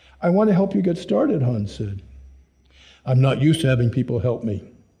 "I want to help you get started," Hans said. "I'm not used to having people help me."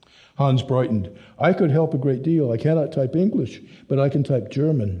 Hans brightened. "I could help a great deal. I cannot type English, but I can type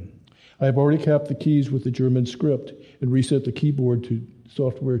German. I have already capped the keys with the German script and reset the keyboard to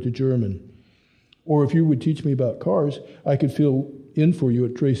software to German. Or if you would teach me about cars, I could fill in for you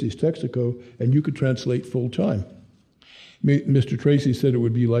at Tracy's Texaco, and you could translate full-time. Mr. Tracy said it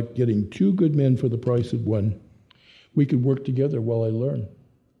would be like getting 2 good men for the price of 1. We could work together while I learn."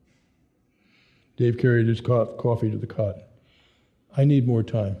 Dave carried his coffee to the cot. "I need more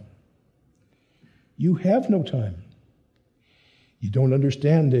time." "You have no time." "You don't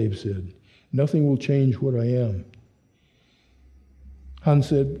understand," Dave said. "Nothing will change what I am." Hans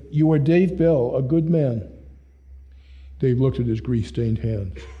said, "You are Dave Bell, a good man." Dave looked at his grease-stained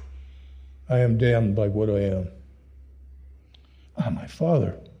hands. "I am damned by what I am." My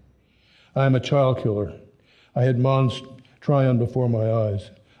father. I am a child killer. I had Mons Tryon before my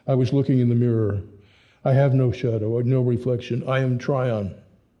eyes. I was looking in the mirror. I have no shadow, no reflection. I am Tryon.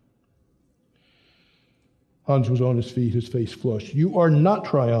 Hans was on his feet, his face flushed. "You are not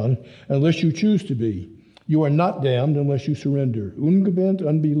Tryon unless you choose to be. You are not damned unless you surrender. Ungebannt,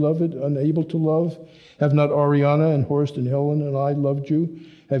 unbeloved, unable to love. Have not Ariana and Horst and Helen and I loved you?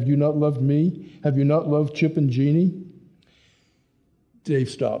 Have you not loved me? Have you not loved Chip and Jeannie?" Dave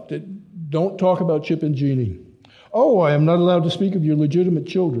stopped. "Don't talk about Chip and Jeannie." "Oh, I am not allowed to speak of your legitimate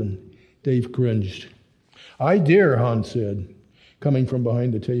children." Dave cringed. "I dare," Hans said, coming from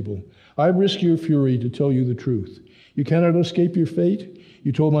behind the table. "I risk your fury to tell you the truth. You cannot escape your fate.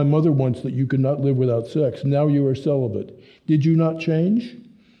 You told my mother once that you could not live without sex. Now you are celibate. Did you not change?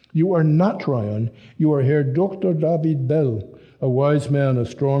 You are not Tryon. You are Herr Dr. David Bell, a wise man, a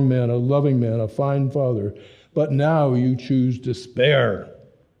strong man, a loving man, a fine father. But now you choose despair."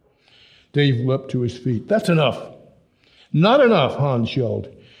 Dave leapt to his feet. "That's enough." "Not enough," Hans yelled.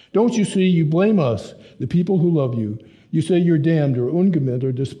 "Don't you see, you blame us, the people who love you. You say you're damned or ungemeint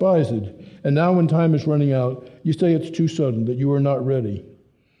or despised. And now when time is running out, you say it's too sudden, that you are not ready."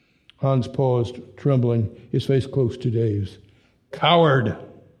 Hans paused, trembling, his face close to Dave's. "Coward!"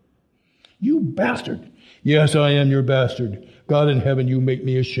 "You bastard!" "Yes, I am your bastard. God in heaven, you make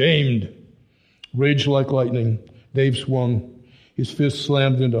me ashamed." Rage like lightning, Dave swung. His fist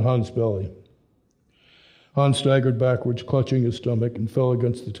slammed into Hans' belly. Hans staggered backwards, clutching his stomach, and fell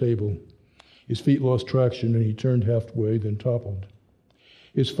against the table. His feet lost traction, and he turned halfway, then toppled.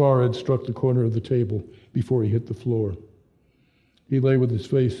 His forehead struck the corner of the table before he hit the floor. He lay with his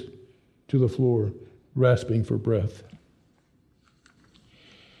face to the floor, rasping for breath.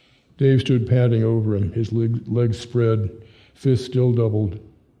 Dave stood panting over him, his legs spread, fists still doubled.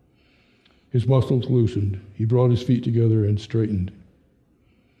 His muscles loosened. He brought his feet together and straightened.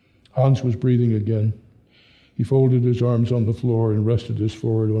 Hans was breathing again. He folded his arms on the floor and rested his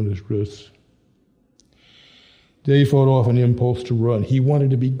forehead on his wrists. Dave fought off an impulse to run. He wanted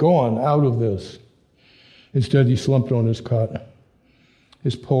to be gone, out of this. Instead, he slumped on his cot.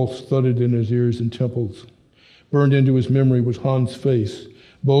 His pulse thudded in his ears and temples. Burned into his memory was Hans' face,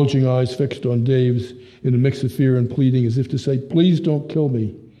 bulging eyes fixed on Dave's in a mix of fear and pleading, as if to say, please don't kill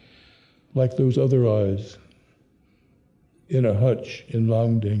me, like those other eyes in a hutch in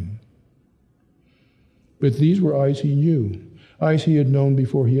Langding. But these were eyes he knew, eyes he had known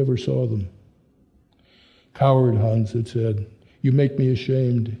before he ever saw them. Coward, Hans had said, you make me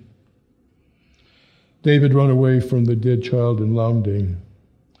ashamed. Dave had run away from the dead child in Langding.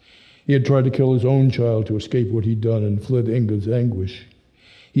 He had tried to kill his own child to escape what he'd done and fled Inga's anguish.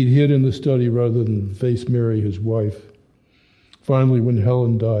 He'd hid in the study rather than face Mary, his wife. Finally, when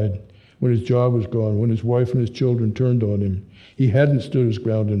Helen died, when his job was gone, when his wife and his children turned on him, he hadn't stood his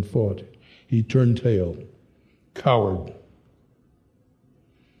ground and fought. He turned tail. Coward.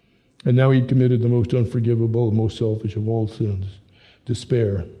 And now he'd committed the most unforgivable, most selfish of all sins,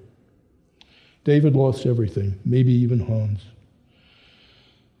 despair. David lost everything, maybe even Hans.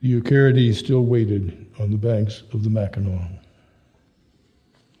 The Eucharides still waited on the banks of the Mackinac.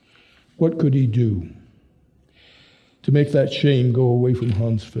 What could he do to make that shame go away from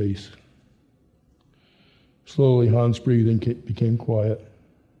Hans' face? Slowly, Hans' breathing became quiet.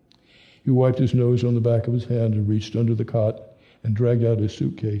 He wiped his nose on the back of his hand and reached under the cot and dragged out his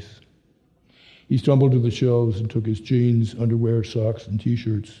suitcase. He stumbled to the shelves and took his jeans, underwear, socks, and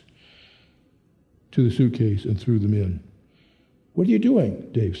T-shirts to the suitcase and threw them in. What are you doing?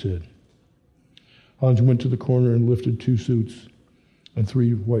 Dave said. Hans went to the corner and lifted 2 suits and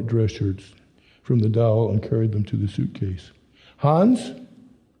 3 white dress shirts from the dowel and carried them to the suitcase. Hans,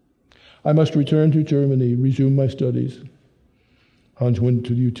 I must return to Germany, resume my studies. Hans went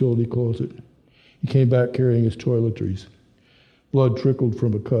to the utility closet. He came back carrying his toiletries. Blood trickled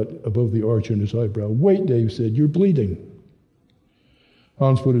from a cut above the arch in his eyebrow. Wait, Dave said, you're bleeding.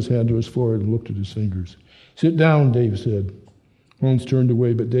 Hans put his hand to his forehead and looked at his fingers. Sit down, Dave said. Hans turned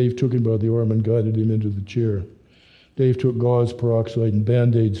away, but Dave took him by the arm and guided him into the chair. Dave took gauze, peroxide, and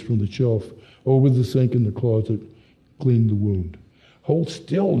Band-Aids from the shelf over the sink in the closet, cleaned the wound. Hold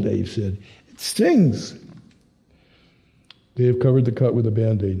still, Dave said. It stings. Dave covered the cut with a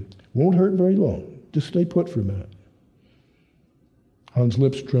Band-Aid. Won't hurt very long. Just stay put for a minute. Hans'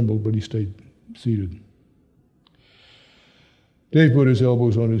 lips trembled, but he stayed seated. Dave put his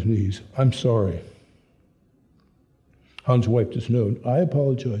elbows on his knees. I'm sorry. Hans wiped his nose. I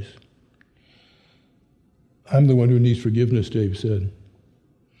apologize. I'm the one who needs forgiveness, Dave said.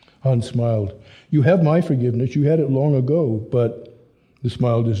 Hans smiled. You have my forgiveness. You had it long ago, but the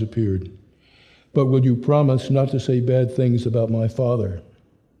smile disappeared. But will you promise not to say bad things about my father?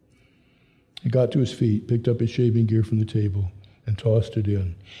 He got to his feet, picked up his shaving gear from the table, and tossed it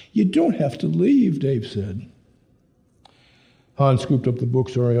in. You don't have to leave, Dave said. Hans scooped up the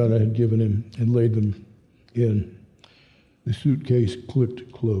books Ariana had given him and laid them in. The suitcase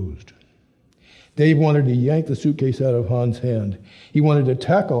clicked closed. Dave wanted to yank the suitcase out of Hans' hand. He wanted to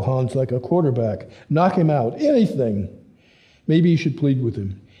tackle Hans like a quarterback, knock him out, anything. Maybe he should plead with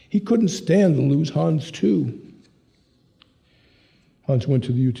him. He couldn't stand to lose Hans, too. Hans went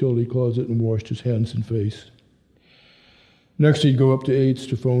to the utility closet and washed his hands and face. Next, he'd go up to Nate's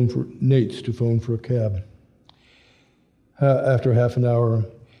to phone for a cab. After half an hour,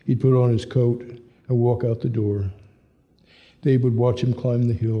 he'd put on his coat and walk out the door. Dave would watch him climb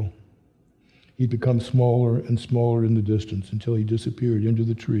the hill. He'd become smaller and smaller in the distance until he disappeared into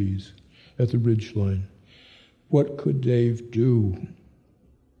the trees at the ridge line. What could Dave do?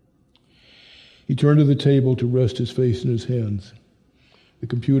 He turned to the table to rest his face in his hands. The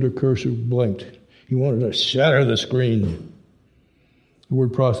computer cursor blinked. He wanted to shatter the screen. The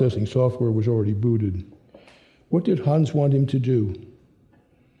word processing software was already booted. What did Hans want him to do?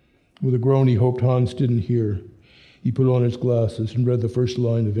 With a groan he hoped Hans didn't hear. He put on his glasses and read the first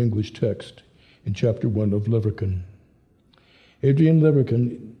line of English text in Chapter 1 of Leverkühn. Adrian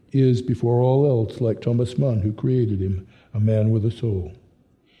Leverkühn is, before all else, like Thomas Mann, who created him, a man with a soul.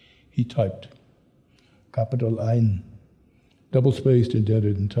 He typed, Kapitel 1, double-spaced,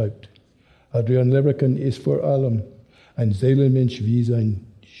 indented, and typed. Adrian Leverkühn ist vor allem ein Seelenmensch wie sein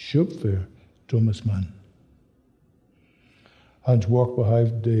Schöpfer, Thomas Mann. Hans walked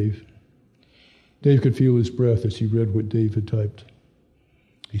behind Dave. Dave could feel his breath as he read what Dave had typed.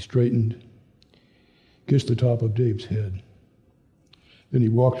 He straightened, kissed the top of Dave's head. Then he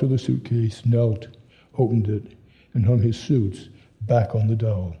walked to the suitcase, knelt, opened it, and hung his suits back on the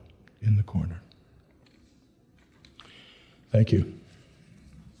dowel in the corner. Thank you.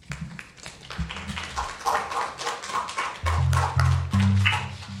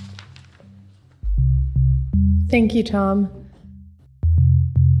 Thank you, Tom.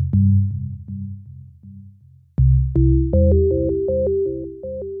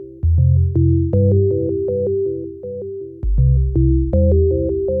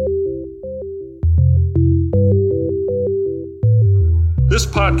 This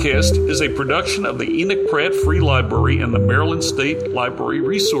podcast is a production of the Enoch Pratt Free Library and the Maryland State Library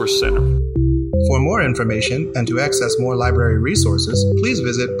Resource Center. For more information and to access more library resources, please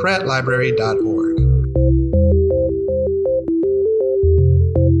visit prattlibrary.org.